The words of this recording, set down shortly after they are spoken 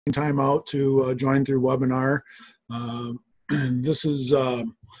time out to join through webinar. And this is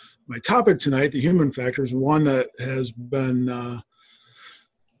my topic tonight. The human factor is one that has been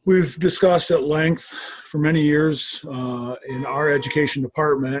we've discussed at length for many years in our education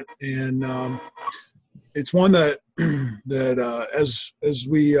department, and it's one that as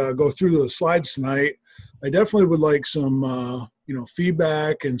we go through the slides tonight, I definitely would like some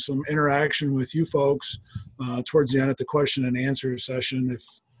feedback and some interaction with you folks towards the end at the question and answer session. If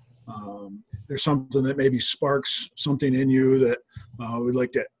there's something that maybe sparks something in you that we'd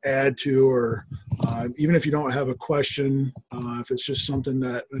like to add to, or even if you don't have a question, if it's just something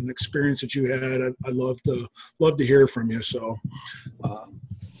that an experience that you had, I'd love to hear from you. So.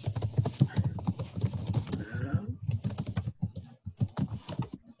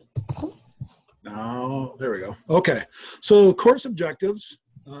 Now, there we go. Okay, so course objectives.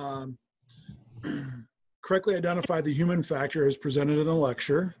 Correctly identify the human factor as presented in the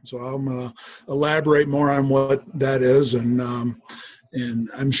lecture. So I'm going to elaborate more on what that is, and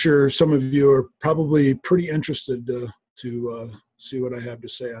I'm sure some of you are probably pretty interested to see what I have to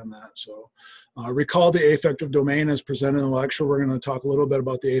say on that. So recall the affective domain as presented in the lecture. We're going to talk a little bit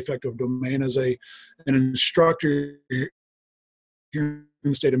about the affective domain as an instructor here in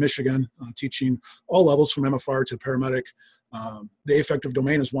the state of Michigan, teaching all levels from MFR to paramedic. The affective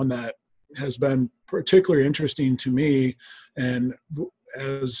domain is one that has been particularly interesting to me, and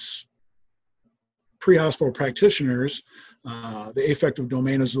as pre-hospital practitioners, the affective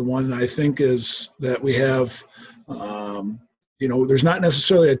domain is the one that I think is that we have, there's not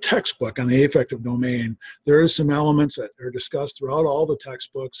necessarily a textbook on the affective domain. There is some elements that are discussed throughout all the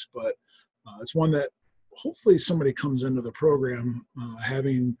textbooks, but it's one that hopefully somebody comes into the program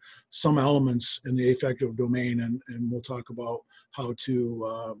having some elements in the affective domain, and we'll talk about how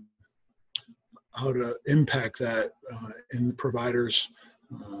to impact that in the providers,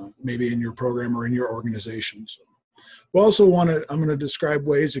 maybe in your program or in your organization. So we also I'm going to describe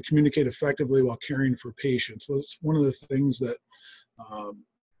ways to communicate effectively while caring for patients. So it's one of the things that,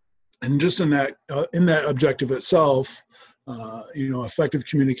 and just in that objective itself, effective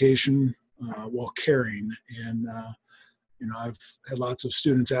communication while caring. And, I've had lots of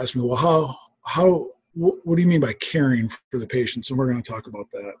students ask me, well, what do you mean by caring for the patients? And we're going to talk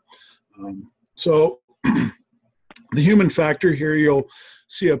about that. So the human factor here, you'll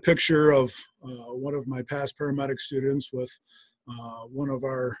see a picture of one of my past paramedic students with one of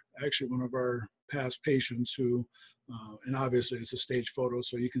our past patients who, and obviously it's a stage photo,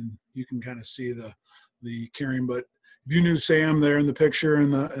 so you can kind of see the caring. But if you knew Sam there in the picture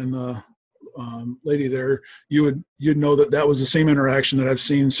and the lady there, you'd know that was the same interaction that I've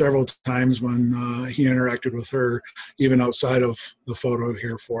seen several times when he interacted with her, even outside of the photo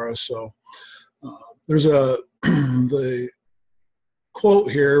here for us. So there's the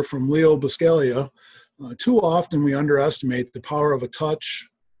quote here from Leo Buscaglia: too often we underestimate the power of a touch,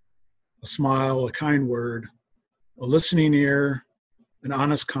 a smile, a kind word, a listening ear, an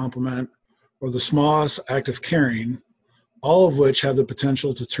honest compliment, or the smallest act of caring, all of which have the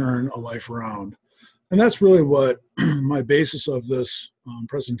potential to turn a life around. And that's really what my basis of this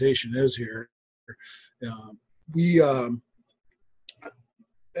presentation is here.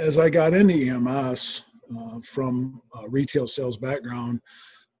 As I got into EMS from a retail sales background,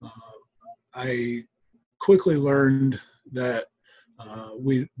 I quickly learned that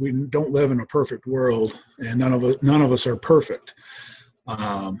we don't live in a perfect world, and none of us are perfect.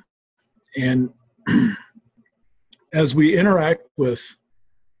 And as we interact with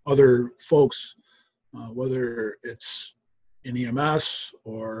other folks, whether it's in EMS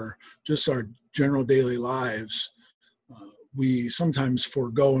or just our general daily lives, we sometimes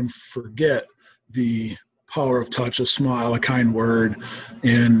forego and forget the power of touch, a smile, a kind word,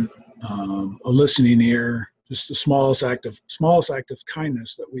 and a listening ear, just the smallest act of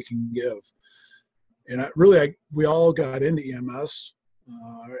kindness that we can give. And we all got into EMS,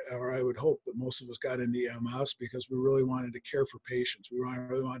 or I would hope that most of us got into EMS because we really wanted to care for patients. We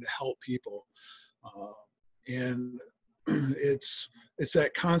really wanted to help people. And it's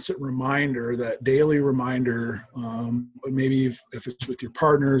that constant reminder, that daily reminder, maybe if it's with your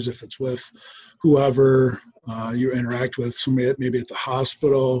partners, if it's with whoever you interact with, somebody maybe at the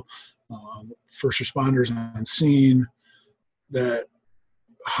hospital, first responders on scene, that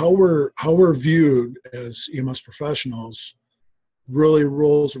how we're viewed as EMS professionals really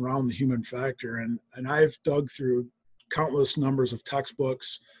rolls around the human factor. And I've dug through countless numbers of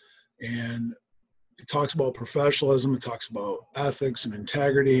textbooks, and it talks about professionalism, it talks about ethics and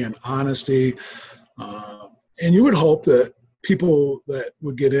integrity and honesty. And you would hope that people that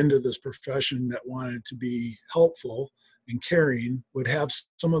would get into this profession that wanted to be helpful and caring would have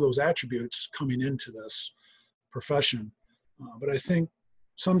some of those attributes coming into this profession. But I think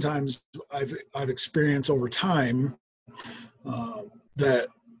sometimes I've experienced over time that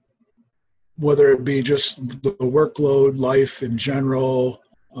whether it be just the workload, life in general,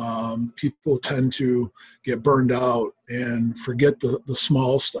 people tend to get burned out and forget the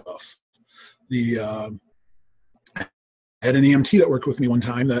small stuff. I had an EMT that worked with me one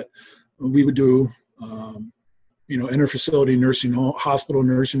time that we would do, interfacility nursing home, hospital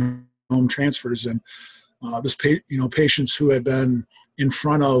nursing home transfers, and patients who had been in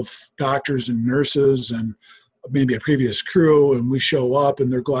front of doctors and nurses and maybe a previous crew, and we show up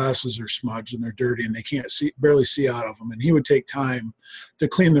and their glasses are smudged and they're dirty and they can't barely see out of them. And he would take time to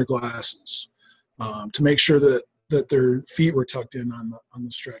clean their glasses, to make sure that their feet were tucked in on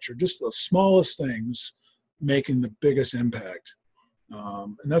the stretcher. Just the smallest things making the biggest impact.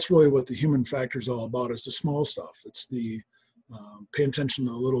 And that's really what the human factor is all about, is the small stuff. It's the pay attention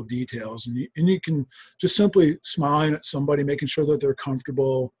to the little details. And you can just simply smiling at somebody, making sure that they're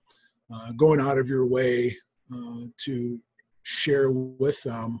comfortable, going out of your way to share with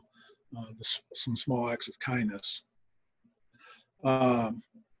them some small acts of kindness.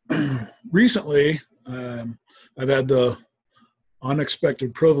 Recently, I've had the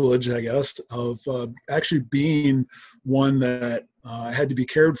unexpected privilege, I guess, of actually being one that had to be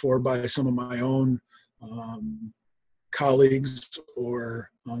cared for by some of my own colleagues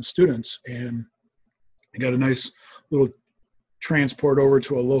or students. And I got a nice little transport over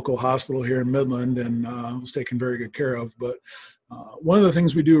to a local hospital here in Midland, and was taken very good care of. But one of the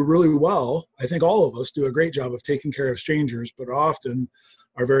things we do really well, I think all of us do a great job of taking care of strangers, but often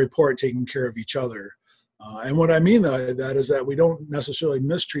are very poor at taking care of each other. And what I mean by that is that we don't necessarily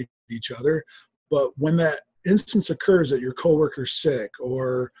mistreat each other, but when that instance occurs that your coworker's sick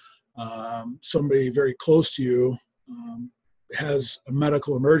or somebody very close to you has a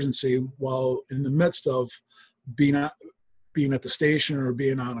medical emergency while in the midst of being at the station or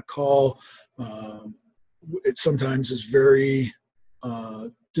being on a call, it sometimes is very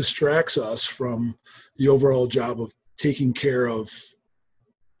distracts us from the overall job of taking care of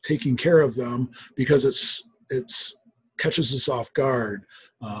them, because it's catches us off guard.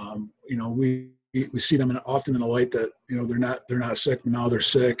 We see them often in the light that they're not sick, but now they're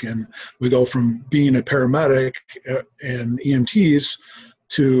sick, and we go from being a paramedic and EMTs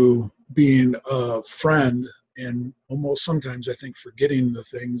to being a friend, and almost sometimes I think forgetting the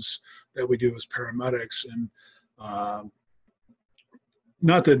things that we do as paramedics. And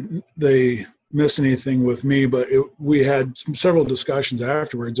not that they miss anything with me, but we had several discussions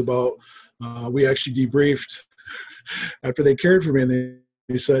afterwards about, we actually debriefed after they cared for me, and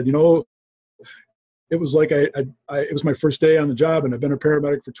they said, it was like it was my first day on the job, and I've been a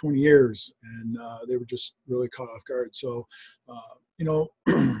paramedic for 20 years, and they were just really caught off guard. So, and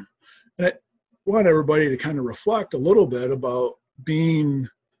I want everybody to kind of reflect a little bit about being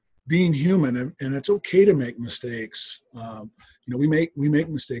human, and it's okay to make mistakes. We make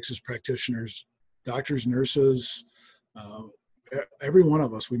mistakes as practitioners, doctors, nurses, every one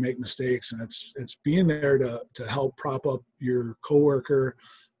of us, we make mistakes, and it's being there to help prop up your coworker,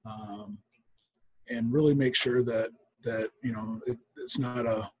 and really make sure that it's not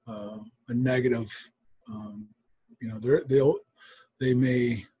a negative. They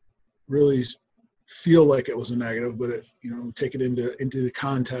may really feel like it was a negative, but take it into the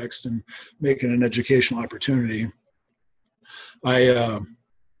context and make it an educational opportunity. I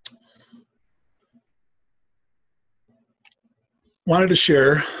wanted to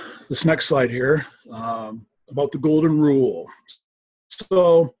share this next slide here about the golden rule.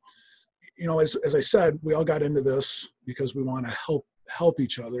 So, as I said, we all got into this because we want to help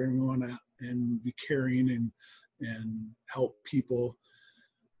each other, and we want to be caring and help people.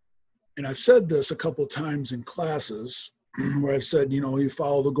 And I've said this a couple of times in classes where I've said, you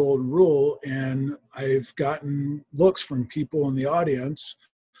follow the golden rule, and I've gotten looks from people in the audience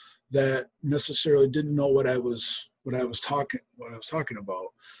that necessarily didn't know what I was talking about.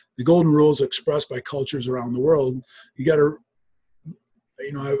 The golden rule is expressed by cultures around the world. You got to,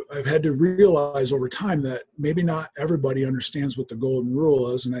 I've had to realize over time that maybe not everybody understands what the golden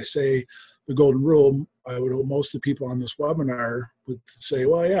rule is. And I say the golden rule, I would hope most of the people on this webinar would say,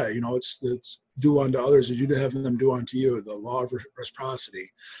 well, yeah, it's do unto others as you'd have them do unto you, the law of reciprocity.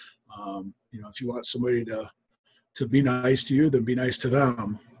 If you want somebody to be nice to you, then be nice to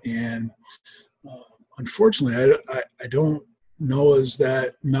them. And unfortunately, I don't know as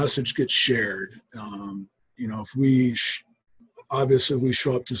that message gets shared. If we obviously we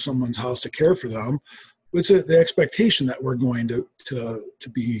show up to someone's house to care for them, it's the expectation that we're going to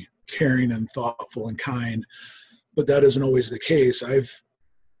be caring and thoughtful and kind. but that isn't always the case. I've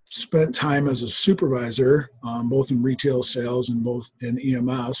spent time as a supervisor, both in retail sales and both in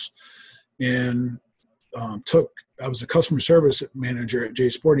EMS, and I was a customer service manager at J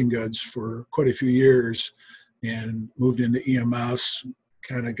Sporting Goods for quite a few years, and moved into EMS,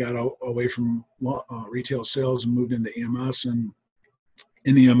 kind of got away from retail sales and moved into EMS. And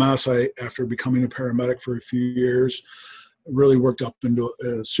in EMS, after becoming a paramedic for a few years, really worked up into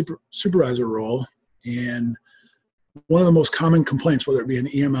a supervisor role. And one of the most common complaints, whether it be in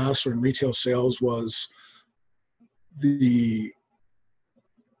EMS or in retail sales, was the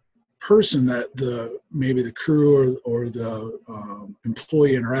person that maybe the crew or the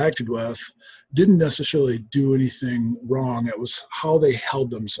employee interacted with didn't necessarily do anything wrong. It was how they held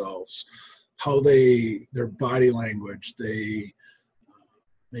themselves, their body language. They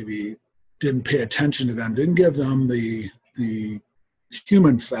maybe didn't pay attention to them, didn't give them the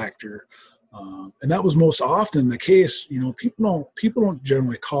human factor. And that was most often the case. People don't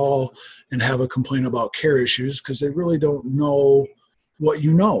generally call and have a complaint about care issues because they really don't know what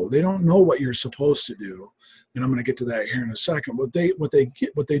you know. They don't know what you're supposed to do. And I'm going to get to that here in a second. What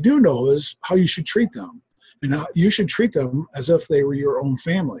they do know is how you should treat them, and how you should treat them as if they were your own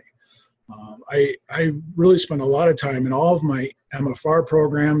family. I really spent a lot of time in all of my MFR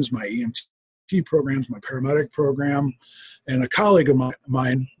programs, my EMT programs, my paramedic program, and a colleague of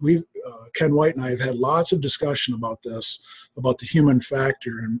mine, Ken White and I have had lots of discussion about this, about the human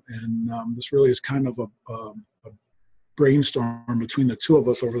factor, and this really is kind of a brainstorm between the two of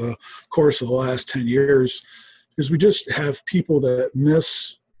us over the course of the last 10 years, because we just have people that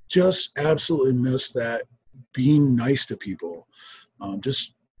absolutely miss that being nice to people,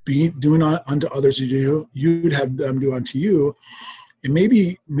 just doing unto others you'd have them do unto you. And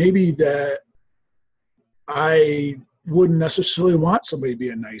maybe that I wouldn't necessarily want somebody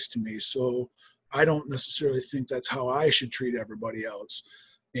being nice to me, so I don't necessarily think that's how I should treat everybody else.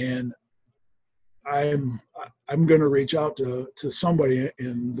 And I'm going to reach out to somebody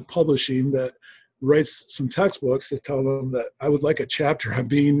in the publishing that writes some textbooks to tell them that I would like a chapter on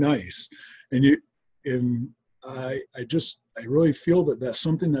being nice. And I really feel that that's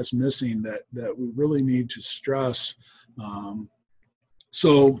something that's missing, that we really need to stress.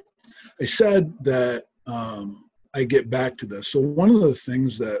 So I said that I get back to this. So one of the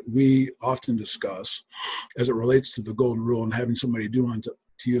things that we often discuss as it relates to the golden rule and having somebody do unto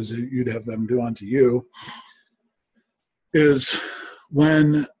you as you'd have them do unto you is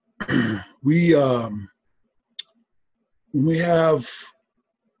when we have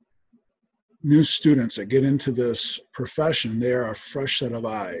new students that get into this profession, they are a fresh set of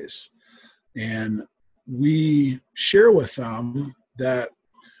eyes. And we share with them that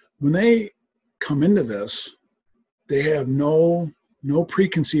when they come into this, they have no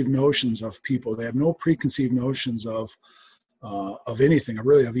preconceived notions of people. They have no preconceived notions of anything, or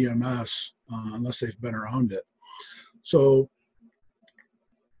really of EMS, unless they've been around it. So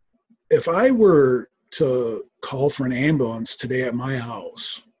if I were to call for an ambulance today at my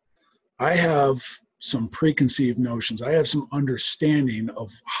house, I have some preconceived notions. I have some understanding of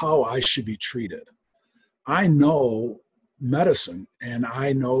how I should be treated. I know medicine, and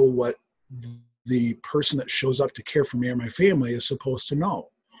I know what the person that shows up to care for me or my family is supposed to know.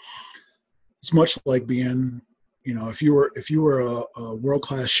 It's much like being, if you were a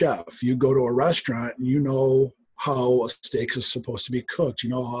world-class chef, you go to a restaurant and you know how a steak is supposed to be cooked. You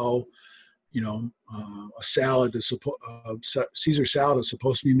know how, a salad is Caesar salad is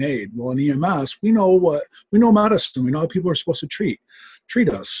supposed to be made. Well, in EMS, we know medicine. We know how people are supposed to treat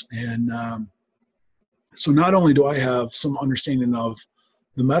us. And so not only do I have some understanding of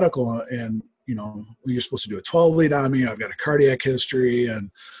the medical and, you're supposed to do a 12 lead on me. I've got a cardiac history,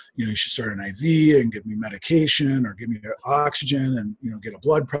 and, you should start an IV and give me medication or give me oxygen and, get a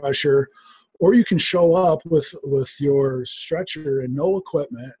blood pressure. Or you can show up with your stretcher and no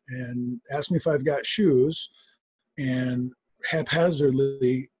equipment and ask me if I've got shoes and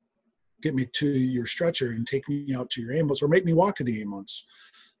haphazardly get me to your stretcher and take me out to your ambulance, or make me walk to the ambulance.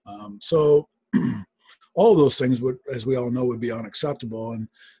 So all of those things would, as we all know, would be unacceptable. And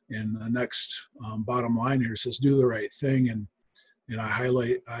the next bottom line here says, do the right thing. And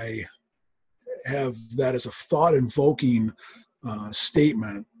I have that as a thought-invoking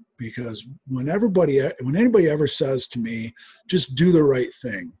statement, because when anybody ever says to me, just do the right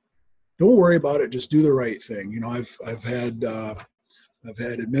thing, don't worry about it, just do the right thing. I've had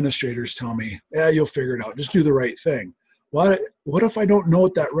administrators tell me, yeah, you'll figure it out, just do the right thing. What if I don't know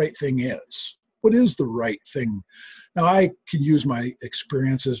what that right thing is? What is the right thing? Now, I can use my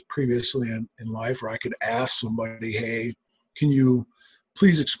experiences previously in life, or I could ask somebody, hey, can you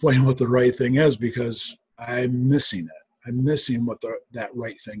please explain what the right thing is? Because I'm missing it. I'm missing what that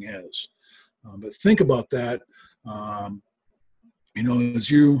right thing is. But think about that, as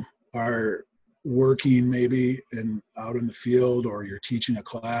you are working maybe out in the field, or you're teaching a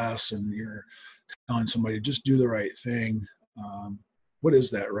class and you're telling somebody, just do the right thing. What is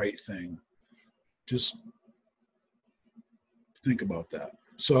that right thing? Just think about that.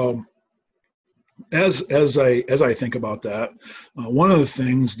 So as I think about that, one of the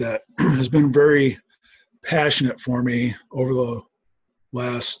things that has been very passionate for me over the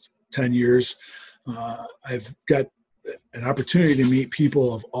last 10 years, I've got an opportunity to meet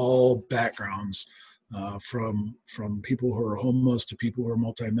people of all backgrounds, from people who are homeless to people who are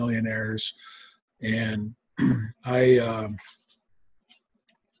multimillionaires. And I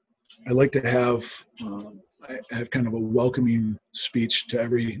like to have kind of a welcoming speech to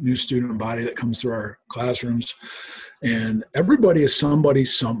every new student body that comes through our classrooms. And everybody is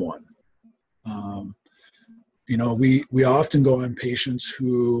someone. We often go on patients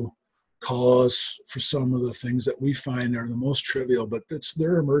who call us for some of the things that we find are the most trivial, but it's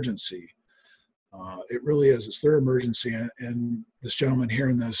their emergency. It really is. It's their emergency. And this gentleman here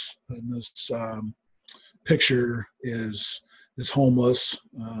in this picture is homeless.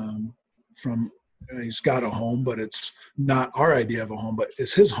 He's got a home, but it's not our idea of a home, but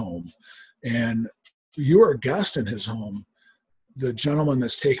it's his home. And you are a guest in his home. The gentleman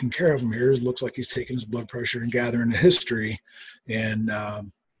that's taking care of him here looks like he's taking his blood pressure and gathering the history. And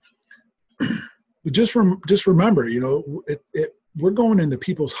but just remember, we're going into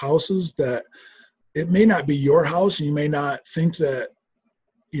people's houses that it may not be your house, and you may not think that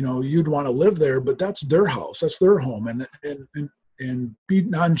you'd want to live there, but that's their house, that's their home, and be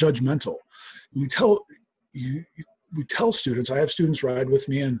non-judgmental. We tell students, I have students ride with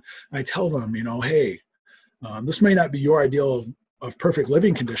me, and I tell them, hey, this may not be your ideal of perfect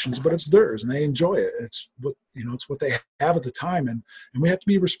living conditions, but it's theirs, and they enjoy it. It's what they have at the time, and we have to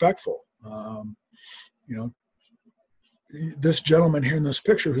be respectful. This gentleman here in this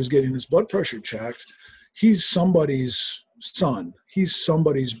picture who's getting his blood pressure checked, he's somebody's son, he's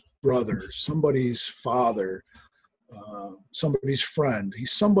somebody's brother, somebody's father, somebody's friend,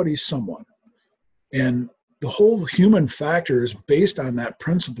 he's somebody's someone. And the whole human factor is based on that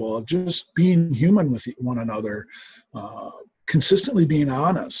principle of just being human with one another, consistently being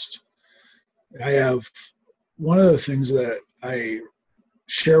honest. I have one of the things that I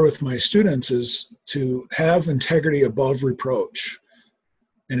share with my students is to have integrity above reproach.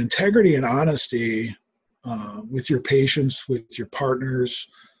 And integrity and honesty with your patients, with your partners,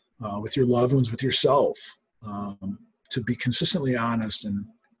 with your loved ones, with yourself, to be consistently honest and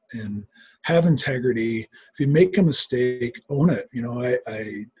have integrity. If you make a mistake, own it.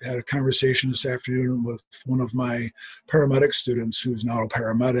 I had a conversation this afternoon with one of my paramedic students who's now a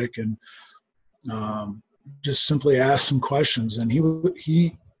paramedic, and just simply asked some questions, and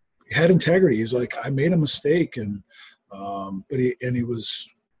he had integrity. He's like, I made a mistake, and but he was,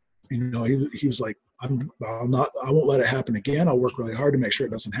 he was like, I won't let it happen again. I'll work really hard to make sure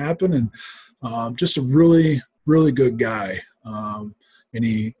it doesn't happen. And just a really, really good guy. And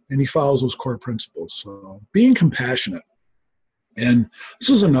he follows those core principles. So being compassionate. And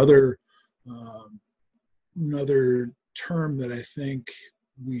this is another term that I think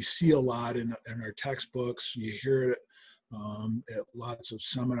we see a lot in our textbooks. You hear it at lots of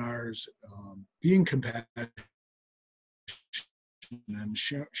seminars. Being compassionate and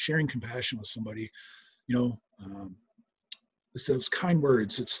sharing compassion with somebody, it's those kind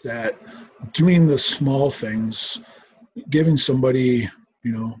words. It's that doing the small things, giving somebody,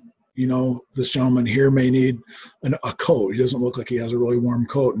 this gentleman here may need a coat. He doesn't look like he has a really warm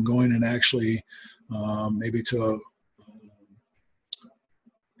coat, and going and actually maybe to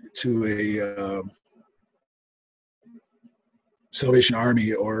a Salvation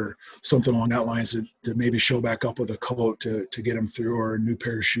Army or something along that lines to maybe show back up with a coat to get him through, or a new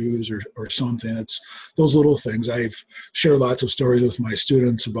pair of shoes or something. It's those little things. I've shared lots of stories with my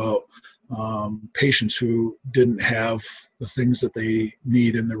students about patients who didn't have the things that they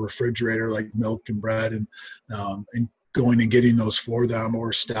need in the refrigerator, like milk and bread, and going and getting those for them,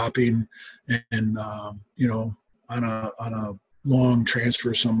 or stopping and on a long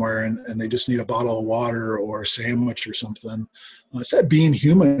transfer somewhere and they just need a bottle of water or a sandwich or something. It's that being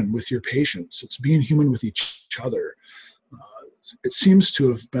human with your patients. It's being human with each other. It seems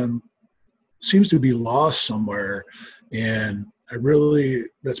to be lost somewhere, and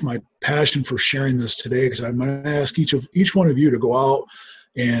that's my passion for sharing this today, because I'm going to ask each one of you to go out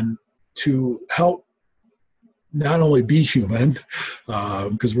and to help not only be human,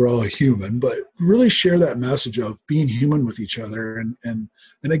 because we're all human, but really share that message of being human with each other and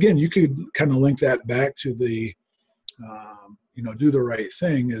And again, you could kind of link that back to the, do the right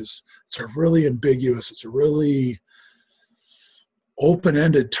thing. It's a really ambiguous, it's a really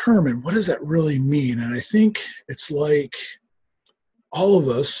open-ended term. And what does that really mean? And I think it's like all of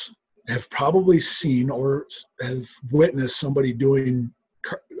us have probably seen or have witnessed somebody doing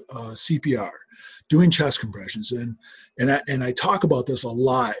CPR, doing chest compressions. And I talk about this a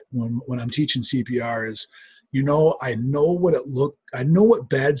lot when I'm teaching CPR is, I know what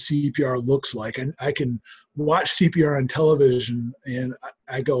bad CPR looks like. And I can watch CPR on television and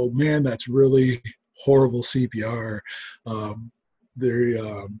I go, man, that's really horrible CPR. But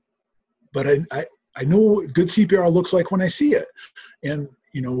I know what good CPR looks like when I see it. And,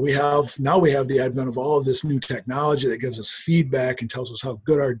 we have the advent of all of this new technology that gives us feedback and tells us how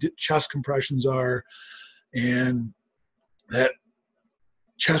good our chest compressions are. And that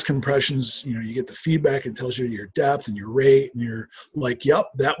chest compressions, you get the feedback and tells you your depth and your rate, and you're like, yep,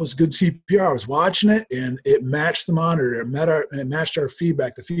 that was good CPR. I was watching it and it matched the monitor. It matched our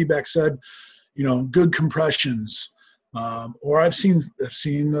feedback. The feedback said, good compressions. Or I've seen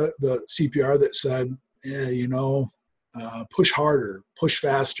the CPR that said, push harder, push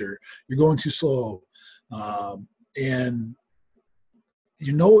faster. You're going too slow. And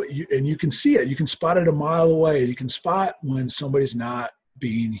you can see it. You can spot it a mile away. You can spot when somebody's not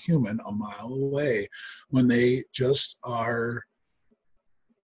being human a mile away, when they just are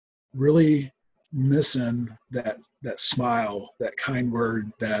really missing that smile, that kind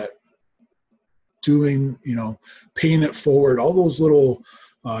word, that doing, paying it forward, all those little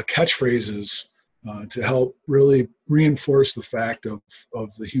catchphrases to help really reinforce the fact of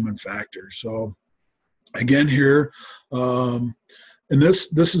the human factor. So again here, and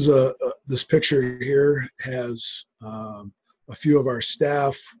this is this picture here has a few of our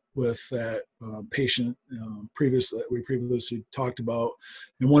staff with that patient that we previously talked about,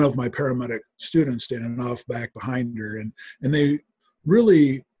 and one of my paramedic students standing off back behind her, and they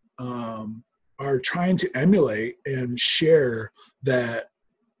really are trying to emulate and share that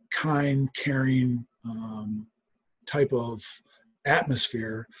kind, caring type of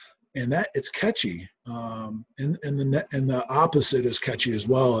atmosphere, and that it's catchy. And the opposite is catchy as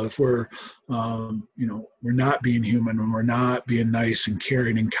well. If we're we're not being human, and we're not being nice and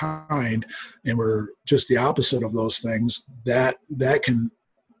caring and kind, and we're just the opposite of those things, that can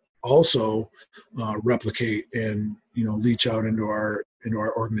also replicate and leach out into our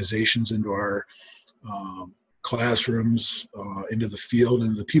organizations, into our classrooms, into the field,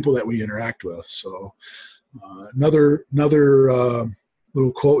 and the people that we interact with. So another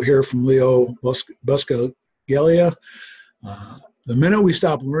little quote here from Leo Buscaglia. The minute we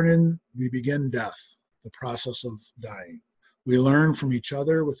stop learning, we begin death, the process of dying. We learn from each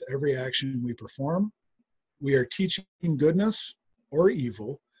other with every action we perform. We are teaching goodness or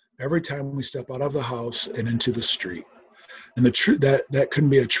evil every time we step out of the house and into the street. And that couldn't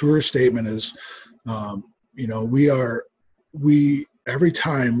be a truer statement. Is we every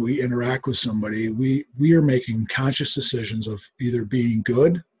time we interact with somebody, we are making conscious decisions of either being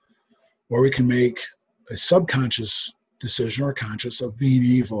good, or we can make a subconscious decision or conscious of being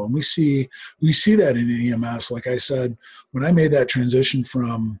evil. And we see that in EMS. Like I said, when I made that transition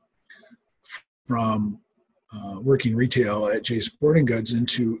from working retail at J Sporting Goods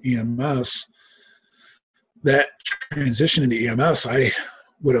into EMS, that transition into EMS, I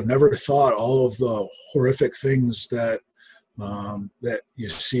would have never thought all of the horrific things that you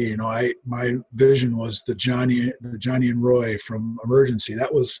see. My vision was the Johnny and Roy from Emergency.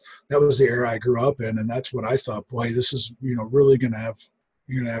 That was the era I grew up in, and that's what I thought. Boy, this is really going to have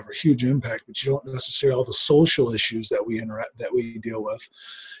a huge impact. But you don't necessarily all the social issues that we deal with,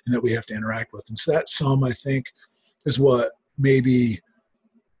 and that we have to interact with. And so that I think, is what maybe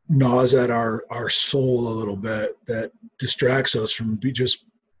gnaws at our soul a little bit, that distracts us from just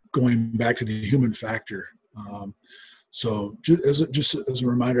going back to the human factor. So just as a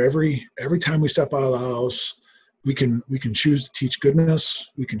reminder, every time we step out of the house, we can choose to teach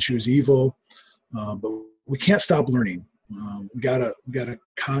goodness, we can choose evil, but we can't stop learning. We gotta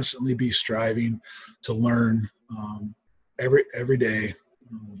constantly be striving to learn every day,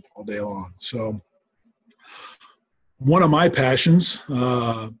 all day long. So one of my passions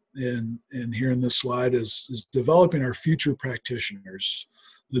in here in this slide is developing our future practitioners.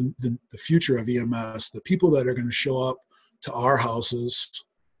 The future of EMS, the people that are going to show up to our houses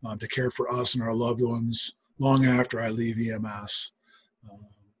to care for us and our loved ones long after I leave EMS.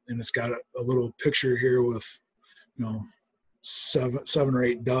 And it's got a little picture here with, 7 or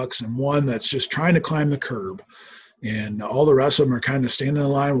 8 ducks, and one that's just trying to climb the curb. And all the rest of them are kind of standing in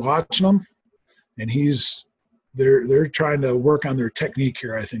line watching them. And he's they're trying to work on their technique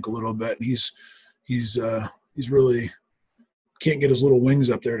here, I think, a little bit. And he's really can't get his little wings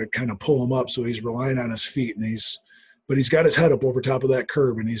up there to kind of pull him up, so he's relying on his feet, and but he's got his head up over top of that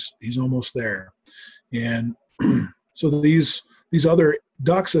curb, and he's almost there. And so these other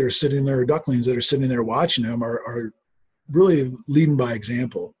ducks that are sitting there, ducklings that are sitting there watching him, are really leading by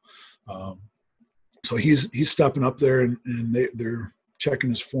example. So he's stepping up there, and they're checking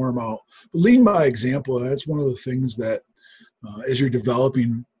his form out. But leading by example, that's one of the things that as you're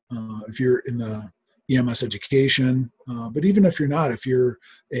developing, if you're in the EMS education, but even if you're not, if you're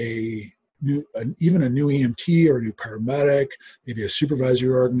even a new EMT or a new paramedic, maybe a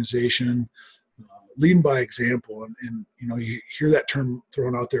supervisory organization, leading by example. And you hear that term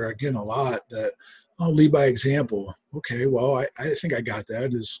thrown out there again a lot, that, oh, lead by example. Okay, well, I think I got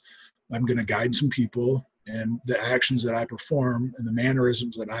that. Is I'm going to guide some people, and the actions that I perform and the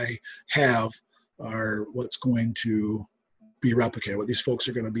mannerisms that I have are what's going to be replicated, what these folks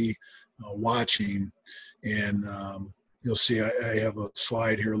are going to be watching. And you'll see I have a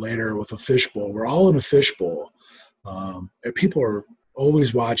slide here later with a fishbowl. We're all in a fishbowl. And people are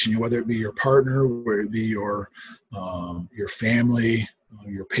always watching you, whether it be your partner, whether it be your family,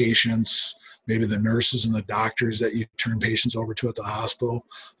 your patients, maybe the nurses and the doctors that you turn patients over to at the hospital.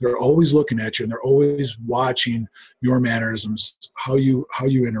 They're always looking at you, and they're always watching your mannerisms, how you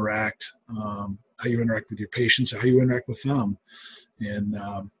interact, how you interact with your patients, how you interact with them.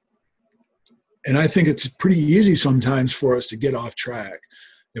 And I think it's pretty easy sometimes for us to get off track.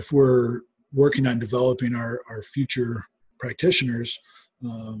 If we're working on developing our future practitioners,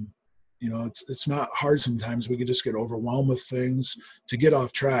 it's not hard sometimes. We can just get overwhelmed with things to get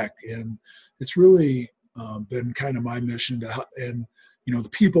off track. And it's really been kind of my mission the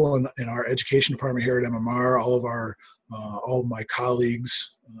people in our education department here at MMR, all of my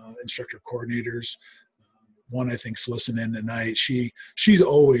colleagues, instructor coordinators, one I think's listening tonight. She's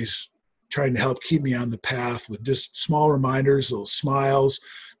always trying to help keep me on the path with just small reminders, little smiles,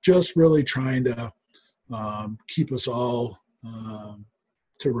 just really trying to keep us all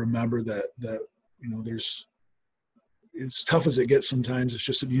to remember that there's, as tough as it gets sometimes, it's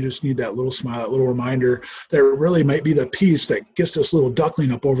just that you just need that little smile, that little reminder that really might be the piece that gets this little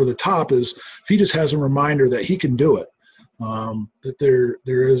duckling up over the top. Is if he just has a reminder that he can do it, that there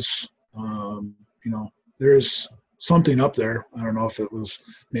is something up there. I don't know if it was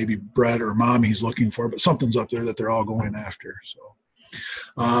maybe bread or mom he's looking for, but something's up there that they're all going after.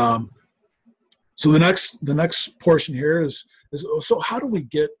 So the next portion here is so how do we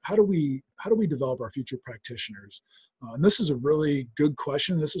develop our future practitioners? And this is a really good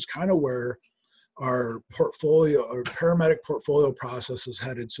question. This is kind of where our paramedic portfolio process is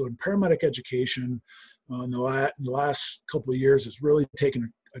headed. So in paramedic education, in the last couple of years, it's really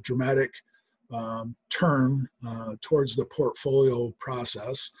taken a dramatic turn towards the portfolio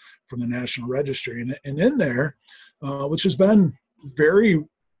process from the National Registry. And in there, which has been very,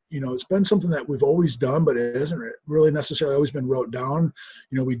 it's been something that we've always done, but it hasn't really necessarily always been wrote down.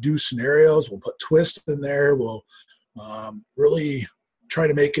 We do scenarios, we'll put twists in there, we'll really try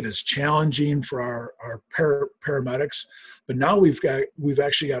to make it as challenging for our paramedics. But now we've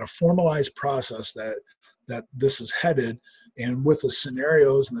actually got a formalized process that this is headed. And with the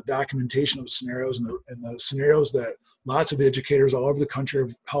scenarios and the documentation of the scenarios and the scenarios that lots of educators all over the country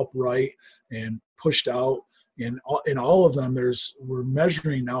have helped write and pushed out, in all of them, we're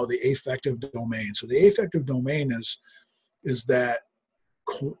measuring now the affective domain. So the affective domain is that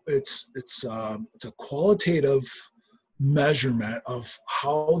it's a qualitative measurement of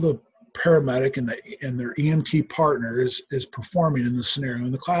how the paramedic and their EMT partner is performing in the scenario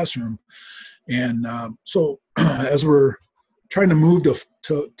in the classroom. And so as we're trying to move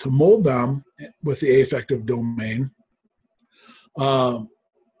to mold them with the affective domain.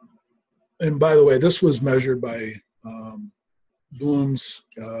 And by the way, this was measured by Bloom's,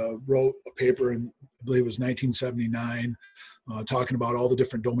 wrote a paper in, I believe it was 1979, talking about all the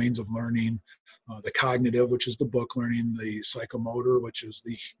different domains of learning, the cognitive, which is the book learning, the psychomotor, which is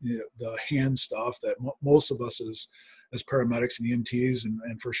the hand stuff that most of us as paramedics and EMTs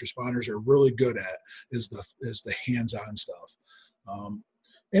and first responders are really good at, is the hands-on stuff.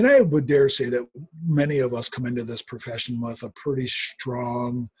 And I would dare say that many of us come into this profession with a pretty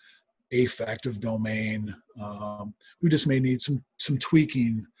strong affective domain. We just may need some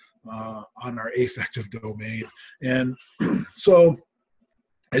tweaking on our affective domain. And so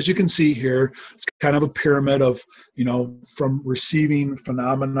as you can see here, it's kind of a pyramid of, from receiving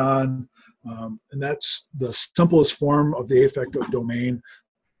phenomenon, and that's the simplest form of the affective domain.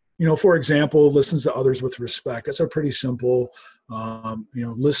 For example, listens to others with respect. That's a pretty simple,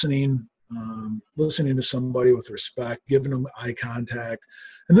 listening listening to somebody with respect, giving them eye contact.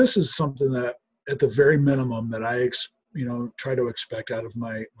 And this is something that at the very minimum that I try to expect out of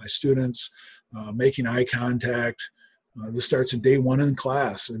my students, making eye contact. This starts at day one in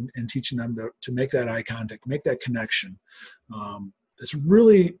class, and teaching them to make that eye contact, make that connection. It's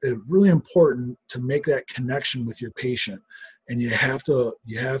really important to make that connection with your patient, and you have to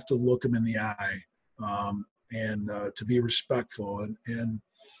look them in the eye, and to be respectful. And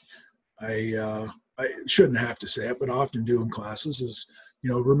I shouldn't have to say it, but often do in classes is,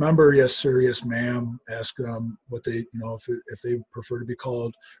 remember, yes sir, yes ma'am. Ask them what they, if they prefer to be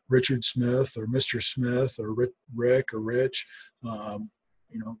called Richard Smith or Mr. Smith or Rick or Rich.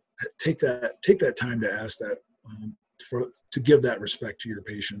 Take that time to ask that, to give that respect to your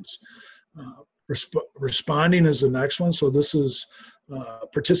patients. Responding is the next one. So this is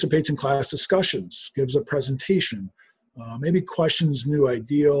participates in class discussions, gives a presentation, maybe questions new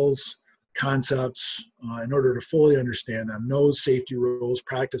ideals, concepts in order to fully understand them, knows safety rules,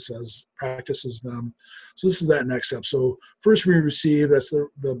 practices them. So this is that next step. So first we receive, that's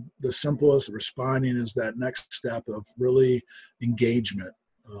the simplest. Responding is that next step of really engagement,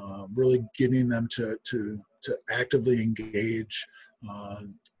 really getting them to actively engage,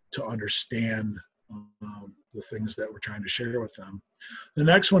 to understand the things that we're trying to share with them. The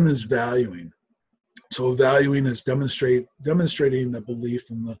next one is valuing. So valuing is demonstrating the belief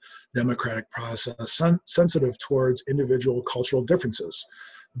in the democratic process, sensitive towards individual cultural differences.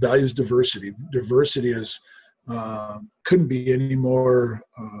 Values diversity. Diversity is couldn't be any more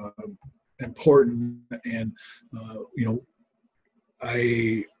important. And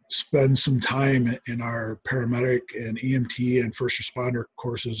I spend some time in our paramedic and EMT and first responder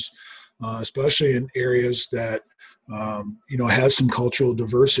courses, especially in areas that has some cultural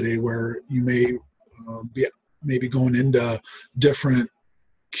diversity, where you may be maybe going into different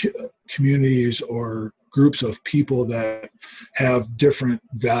communities or groups of people that have different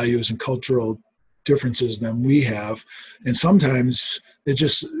values and cultural differences than we have. And sometimes it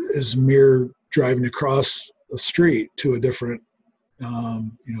just is mere driving across a street to a different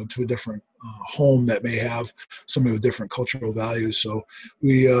home that may have some of the different cultural values. So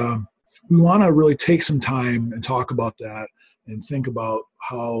we want to really take some time and talk about that and think about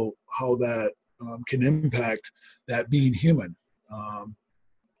how that can impact that being human,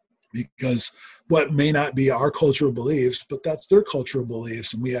 because what may not be our cultural beliefs, but that's their cultural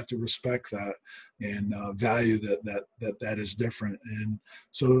beliefs, and we have to respect that and value that is different. And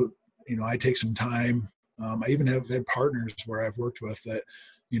so I take some time. I even have had partners where I've worked with that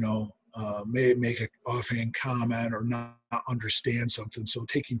may make an offhand comment or not understand something. So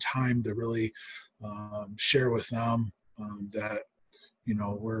taking time to really share with them that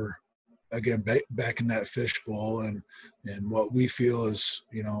we're again back in that fishbowl, and what we feel is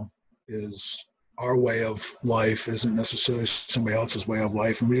our way of life isn't necessarily somebody else's way of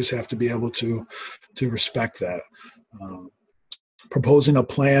life, and we just have to be able to respect that. Proposing a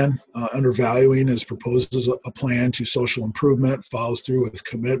plan, undervaluing is proposes a plan to social improvement, follows through with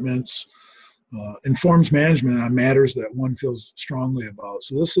commitments, informs management on matters that one feels strongly about.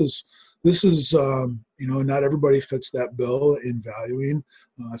 So this is not everybody fits that bill in valuing.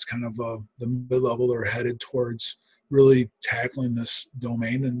 It's kind of the mid-level they're headed towards really tackling this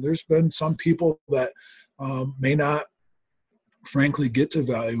domain. And there's been some people that may not, frankly, get to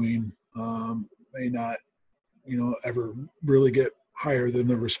valuing, may not, ever really get higher than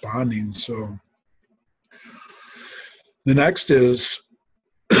the responding. So the next is,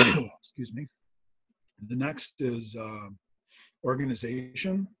 excuse me, the next is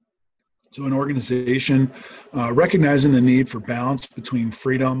organization. So an organization, recognizing the need for balance between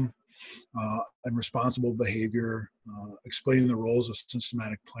freedom and responsible behavior, explaining the roles of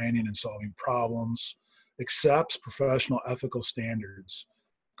systematic planning and solving problems, accepts professional ethical standards,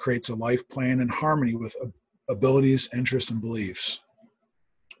 creates a life plan in harmony with abilities, interests, and beliefs,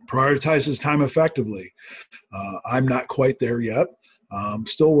 prioritizes time effectively. I'm not quite there yet. I'm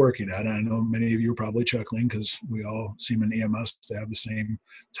still working at it. I know many of you are probably chuckling because we all seem in EMS to have the same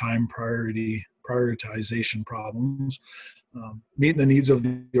time prioritization problems. Meeting the needs of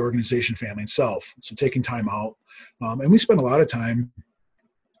the organization, family, and self. So taking time out. And we spend a lot of time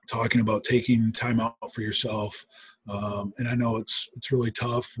talking about taking time out for yourself. And I know it's really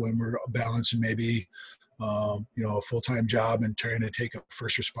tough when we're balancing maybe a full-time job and trying to take a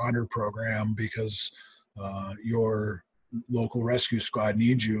first responder program because your local rescue squad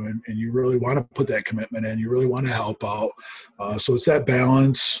needs you, and you really want to put that commitment in, you really want to help out. So it's that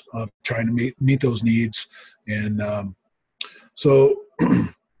balance of trying to meet those needs. And so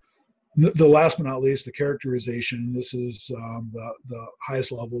The last but not least, the characterization. This is the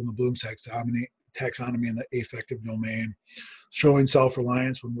highest level in the Bloom's taxonomy in the affective domain, showing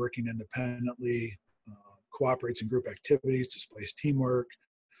self-reliance when working independently, cooperates in group activities, displays teamwork,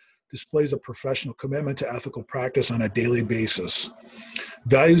 displays a professional commitment to ethical practice on a daily basis,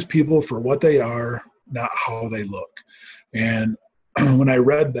 values people for what they are, not how they look. And when I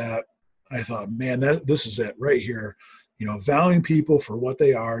read that, I thought, man, this is it right here. You know, valuing people for what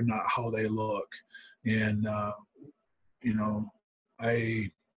they are, not how they look. And, you know, I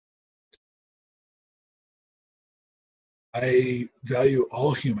value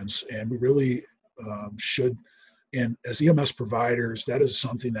all humans, and we really should. And as EMS providers, that is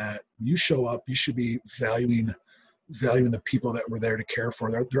something that when you show up, you should be valuing the people that we're there to care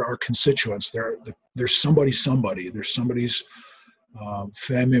for. They're our constituents. There's somebody's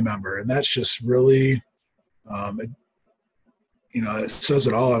family member, and that's just really, it says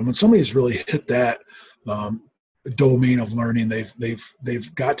it all. And when somebody's really hit that domain of learning,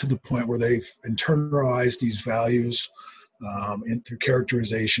 they've got to the point where they've internalized these values and through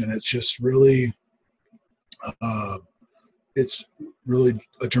characterization. It's just really, it's really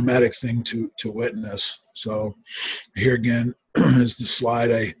a dramatic thing to witness. So here again is the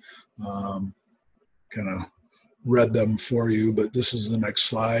slide. I kind of read them for you, but this is the next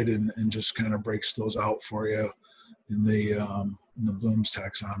slide, and just kind of breaks those out for you in the Bloom's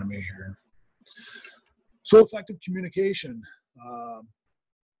taxonomy here. So effective communication.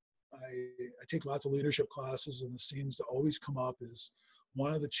 I take lots of leadership classes, and this seems to always come up as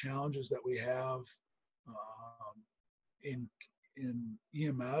one of the challenges that we have in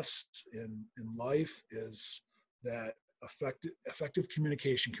EMS, in life, is that effective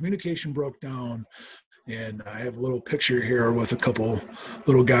communication. Communication broke down, and I have a little picture here with a couple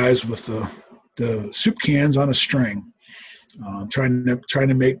little guys with the soup cans on a string, trying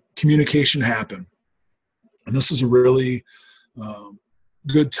to make communication happen. And this is a really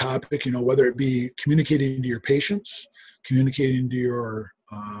good topic, you know, whether it be communicating to your patients, communicating to your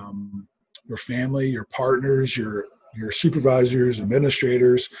family, your partners, your supervisors,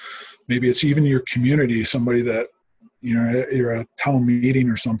 administrators, maybe it's even your community, somebody that, you know, you're at a town meeting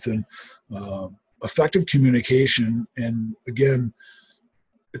or something. Effective communication, and again,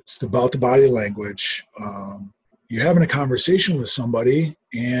 it's about the body language. You're having a conversation with somebody,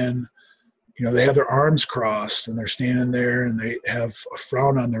 and you know, they have their arms crossed, and they're standing there, and they have a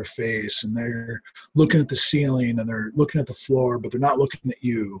frown on their face, and they're looking at the ceiling, and they're looking at the floor, but they're not looking at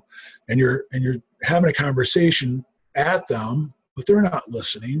you. And you're having a conversation at them, but they're not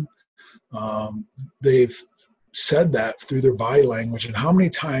listening. They've said that through their body language. And how many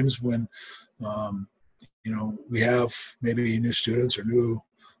times when, you know, we have maybe new students or new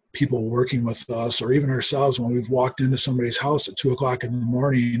people working with us, or even ourselves, when we've walked into somebody's house at 2 o'clock in the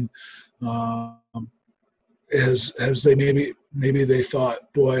morning, as they maybe they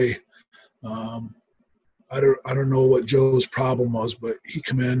thought, boy, I don't know what Joe's problem was, but he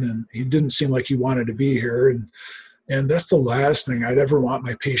come in and he didn't seem like he wanted to be here. And that's the last thing I'd ever want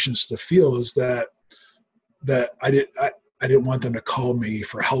my patients to feel, is that I didn't want them to call me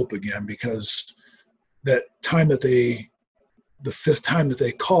for help again, because that time that the fifth time that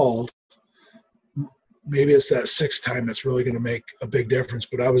they called, maybe it's that sixth time that's really going to make a big difference.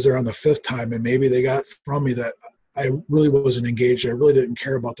 But I was there on the fifth time, and maybe they got from me that I really wasn't engaged. I really didn't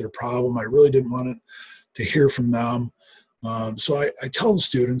care about their problem. I really didn't want to hear from them. So I tell the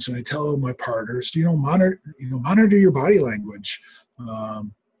students, and I tell my partners, monitor your body language.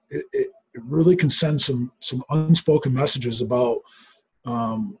 It really can send some unspoken messages about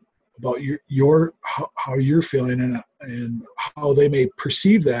your how you're feeling, and how they may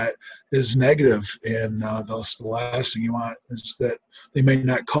perceive that as negative. And that's the last thing you want, is that they may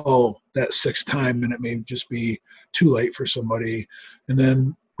not call that sixth time, and it may just be too late for somebody. And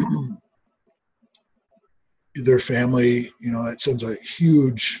then their family, it sends a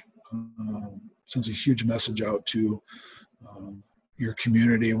huge message out to your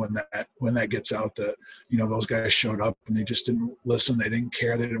community when that gets out, that those guys showed up and they just didn't listen, they didn't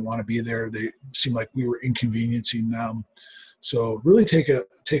care, they didn't want to be there, they seemed like we were inconveniencing them. So really take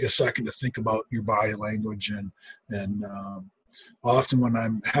a second to think about your body language. And often when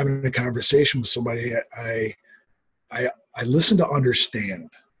I'm having a conversation with somebody, I listen to understand,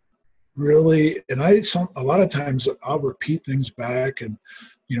 really. And a lot of times I'll repeat things back, and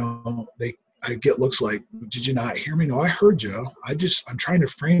I get looks like, did you not hear me? No, I heard you. I'm trying to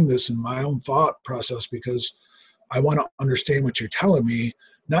frame this in my own thought process, because I want to understand what you're telling me,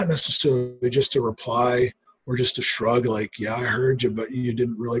 not necessarily just to reply or just to shrug like, yeah, I heard you, but you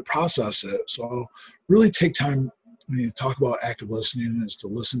didn't really process it. So really take time when you talk about active listening is to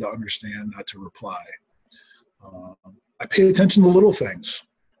listen to understand, not to reply. I pay attention to little things.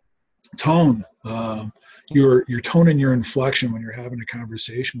 Tone, your tone and your inflection when you're having a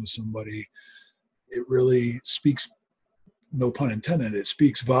conversation with somebody, it really speaks, no pun intended, it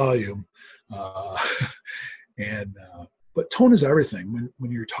speaks volume. But tone is everything.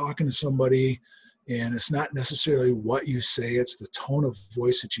 When you're talking to somebody, and it's not necessarily what you say, it's the tone of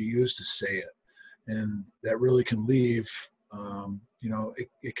voice that you use to say it. And that really can leave,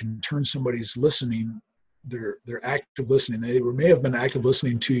 it can turn somebody's listening, their active listening. They may have been active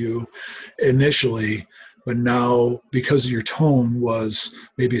listening to you initially, but now because your tone was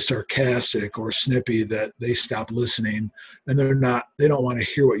maybe sarcastic or snippy, that they stop listening, and they don't want to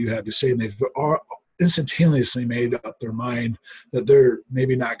hear what you have to say, and they've instantaneously made up their mind that they're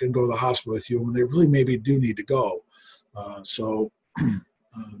maybe not going to go to the hospital with you when they really maybe do need to go. So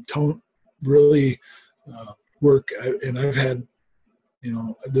tone really work. And I've had,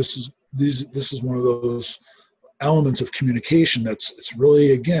 this is one of those elements of communication it's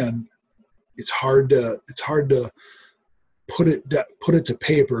really, again, it's hard to put it to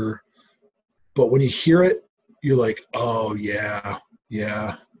paper, but when you hear it, you're like, oh yeah,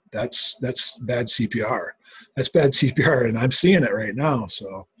 that's bad CPR. That's bad CPR, and I'm seeing it right now.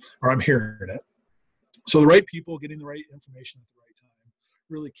 So, or I'm hearing it. So the right people, getting the right information at the right time,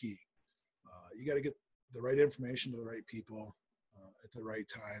 really key. You got to get the right information to the right people at the right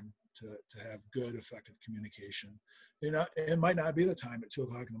time to have good, effective communication. It might not be the time at 2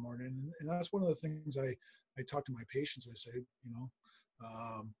 o'clock in the morning, and that's one of the things I talk to my patients. I say,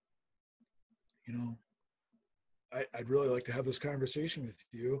 I'd really like to have this conversation with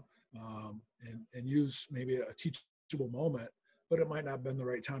you, and use maybe a teachable moment, but it might not have been the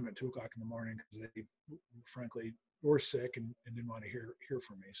right time at 2 o'clock in the morning because they, frankly, were sick and didn't want to hear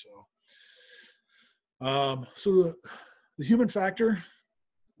from me. So, the human factor,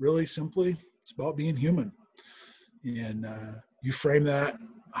 really simply, it's about being human, and you frame that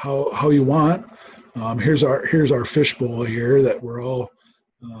how you want. Here's our fishbowl here that we're all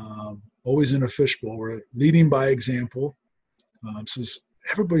always in a fishbowl. We're leading by example. So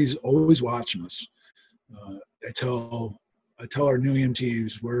everybody's always watching us. I tell our new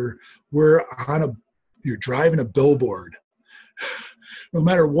EMTs, you're driving a billboard. No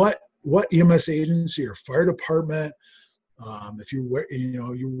matter what EMS agency or fire department, if you're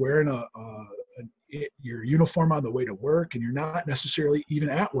wearing your uniform on the way to work, and you're not necessarily even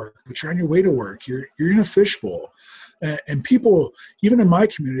at work, but you're on your way to work, you're in a fishbowl. And people, even in my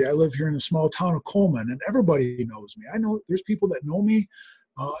community, I live here in the small town of Coleman, and everybody knows me. I know there's people that know me,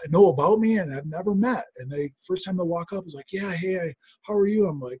 know about me, and I've never met. And first time they walk up is like, yeah, hey, how are you?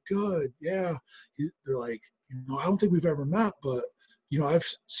 I'm like, good, yeah. They're like, I don't think we've ever met, but I've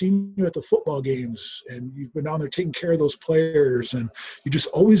seen you at the football games, and you've been down there taking care of those players, and you're just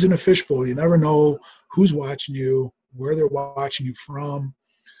always in a fishbowl. You never know who's watching you, where they're watching you from,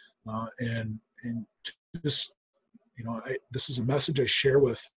 and just, this is a message I share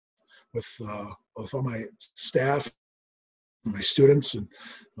with all my staff, my students, and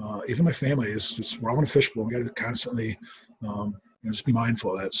even my family. Is just, we're all in a fishbowl. We got to constantly just be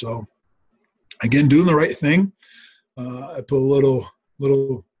mindful of that. So again, doing the right thing. I put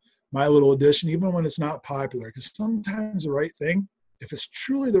my little addition, even when it's not popular, because sometimes the right thing, if it's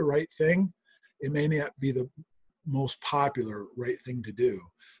truly the right thing, it may not be the most popular right thing to do.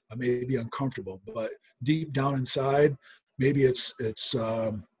 It may be uncomfortable, but deep down inside, maybe it's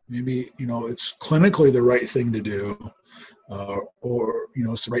clinically the right thing to do, or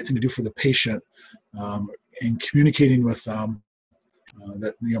it's the right thing to do for the patient, and communicating with them.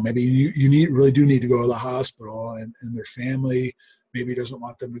 That maybe you really do need to go to the hospital, and their family maybe doesn't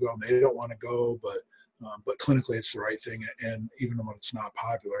want them to go, and they don't want to go, but clinically it's the right thing, and even when it's not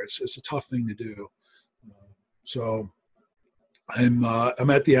popular, it's a tough thing to do. So I'm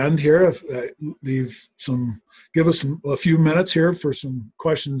at the end here. If give us a few minutes here for some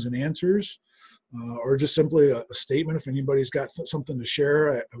questions and answers, or just simply a statement. If anybody's got something to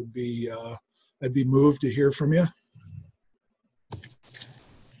share, I'd be moved to hear from you.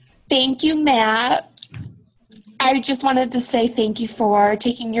 Thank you, Matt. I just wanted to say thank you for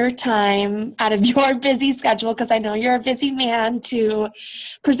taking your time out of your busy schedule, because I know you're a busy man, to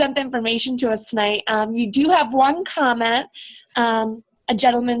present the information to us tonight. You do have one comment. A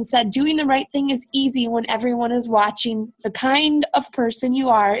gentleman said, doing the right thing is easy when everyone is watching. The kind of person you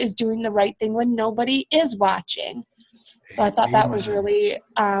are is doing the right thing when nobody is watching. So I thought that was really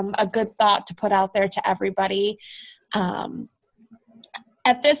a good thought to put out there to everybody.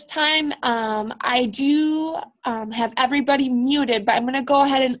 At this time, I do have everybody muted, but I'm going to go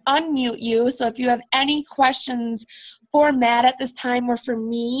ahead and unmute you. So if you have any questions for Matt at this time or for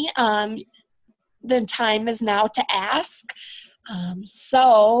me, the time is now to ask.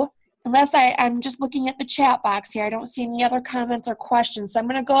 So unless I'm just looking at the chat box here, I don't see any other comments or questions. So I'm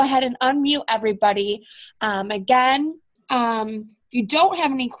going to go ahead and unmute everybody. Again, if you don't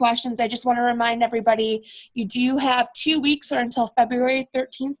have any questions, I just want to remind everybody you do have 2 weeks or until February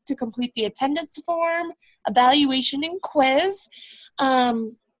 13th to complete the attendance form, evaluation, and quiz.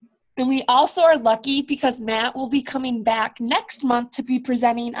 And we also are lucky because Matt will be coming back next month to be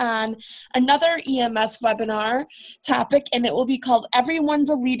presenting on another EMS webinar topic, and it will be called Everyone's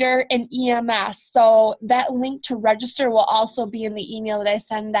a Leader in EMS. So that link to register will also be in the email that I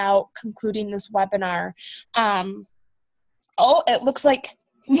send out concluding this webinar. Oh, it looks like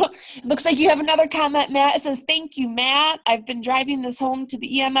you have another comment, Matt. It says, "Thank you, Matt. I've been driving this home to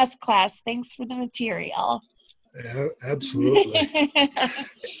the EMS class. Thanks for the material." Yeah, absolutely.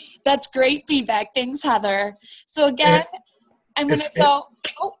 That's great feedback. Thanks, Heather. So again, I'm going to go.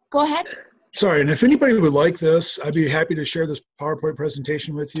 Oh, go ahead. Sorry, and if anybody would like this, I'd be happy to share this PowerPoint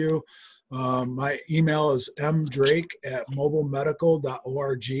presentation with you. My email is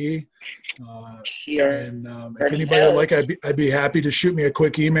mdrake@mobilemedical.org. And if anybody would like, I'd be happy to shoot me a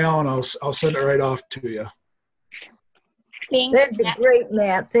quick email, and I'll send it right off to you. Thanks. That'd be great,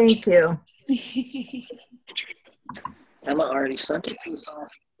 Matt. Thank you. Emma already sent it.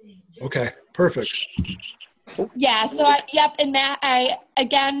 Okay, perfect. Yeah, so yep, and Matt,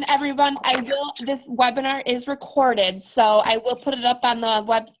 everyone, this webinar is recorded, so I will put it up on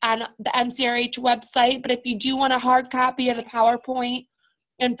the MCRH website, but if you do want a hard copy of the PowerPoint,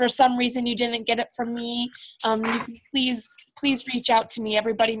 and for some reason you didn't get it from me, you can please reach out to me.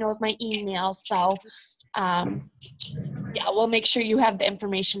 Everybody knows my email, so yeah, we'll make sure you have the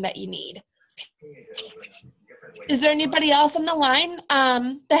information that you need. Is there anybody else on the line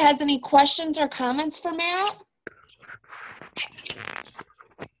that has any questions or comments for Matt?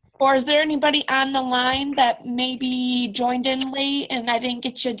 Or is there anybody on the line that maybe joined in late and I didn't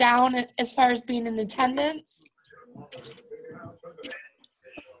get you down as far as being in attendance?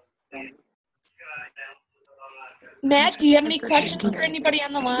 Matt, do you have any questions for anybody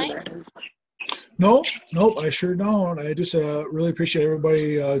on the line? Nope, I sure don't. I just really appreciate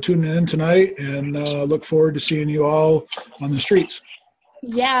everybody tuning in tonight, and look forward to seeing you all on the streets.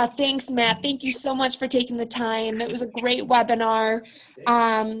 Yeah, thanks, Matt. Thank you so much for taking the time. It was a great webinar.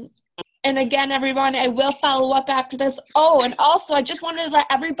 And again, everyone, I will follow up after this. Oh, and also, I just wanted to let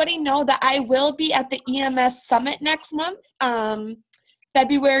everybody know that I will be at the EMS Summit next month.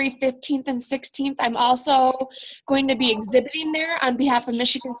 February 15th and 16th. I'm also going to be exhibiting there on behalf of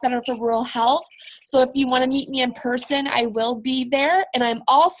Michigan Center for Rural Health. So if you want to meet me in person, I will be there. And I'm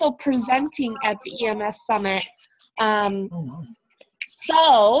also presenting at the EMS Summit.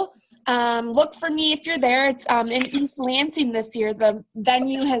 So look for me if you're there. It's in East Lansing this year. The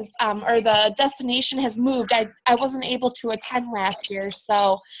venue has, or the destination has moved. I wasn't able to attend last year.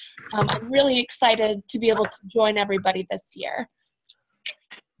 So I'm really excited to be able to join everybody this year.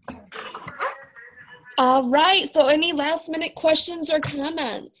 All right, so any last minute questions or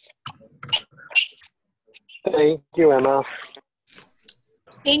comments? Thank you, Emma.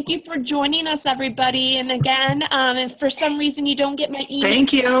 Thank you for joining us, everybody. And again, if for some reason you don't get my email.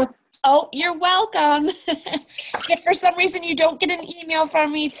 Thank you. Oh, you're welcome. If for some reason you don't get an email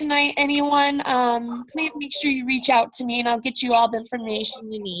from me tonight, anyone, please make sure you reach out to me and I'll get you all the information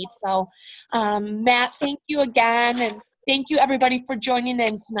you need. So, Matt, thank you again. And thank you, everybody, for joining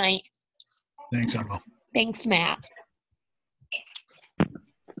in tonight. Thanks, Emma. Thanks, Matt.